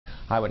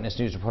Eyewitness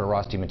News reporter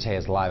Ross DiMattei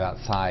is live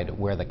outside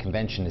where the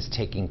convention is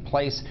taking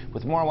place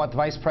with more on what the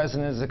Vice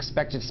President is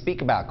expected to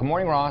speak about. Good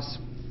morning, Ross.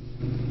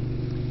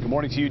 Good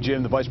morning to you,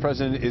 Jim. The Vice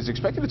President is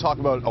expected to talk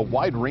about a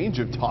wide range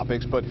of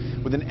topics, but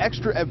with an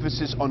extra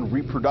emphasis on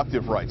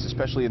reproductive rights,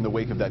 especially in the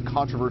wake of that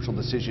controversial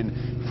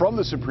decision from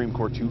the Supreme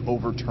Court to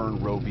overturn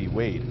Roe v.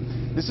 Wade.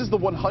 This is the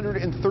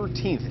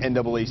 113th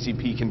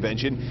NAACP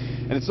convention,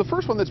 and it's the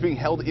first one that's being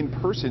held in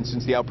person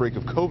since the outbreak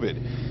of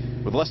COVID.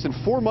 With less than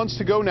 4 months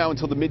to go now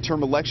until the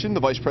midterm election, the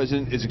Vice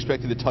President is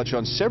expected to touch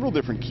on several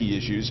different key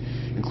issues,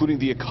 including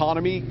the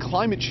economy,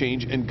 climate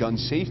change, and gun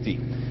safety.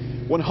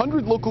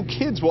 100 local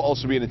kids will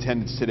also be in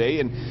attendance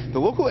today, and the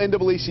local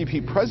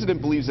NAACP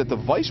president believes that the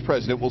Vice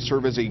President will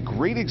serve as a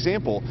great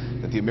example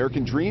that the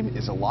American dream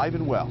is alive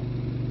and well.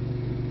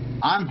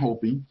 I'm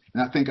hoping,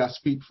 and I think I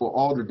speak for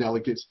all the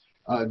delegates,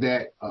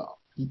 that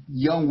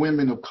young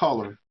women of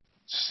color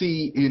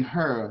see in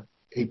her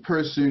a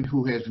person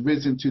who has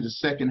risen to the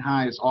second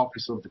highest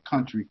office of the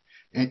country,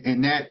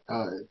 and that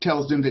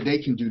tells them that they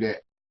can do that.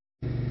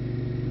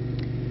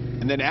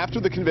 And then after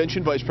the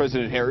convention, Vice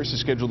President Harris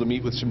is scheduled to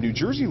meet with some New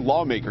Jersey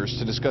lawmakers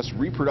to discuss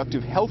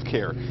reproductive health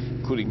care,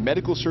 including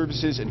medical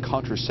services and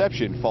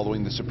contraception,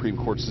 following the Supreme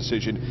Court's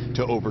decision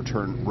to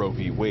overturn Roe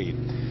v. Wade.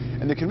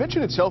 And the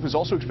convention itself is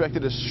also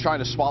expected to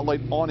shine a spotlight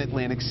on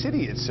Atlantic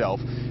City itself,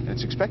 and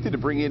it's expected to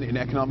bring in an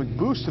economic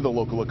boost to the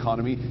local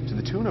economy to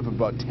the tune of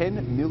about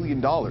 $10 million.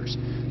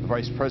 The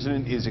Vice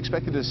President is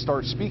expected to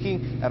start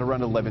speaking at around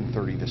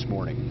 11:30 this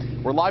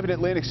morning. We're live in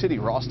Atlantic City.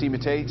 Ross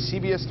DiMattei,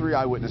 CBS 3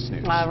 Eyewitness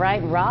News. All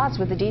right, Ross,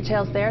 with the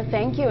details there,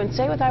 thank you. And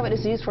stay with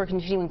Eyewitness News for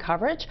continuing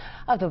coverage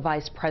of the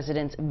Vice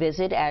President's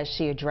visit as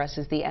she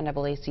addresses the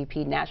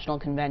NAACP National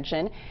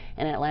Convention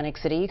in Atlantic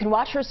City. You can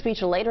watch her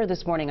speech later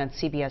this morning on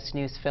CBS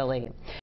News Philly.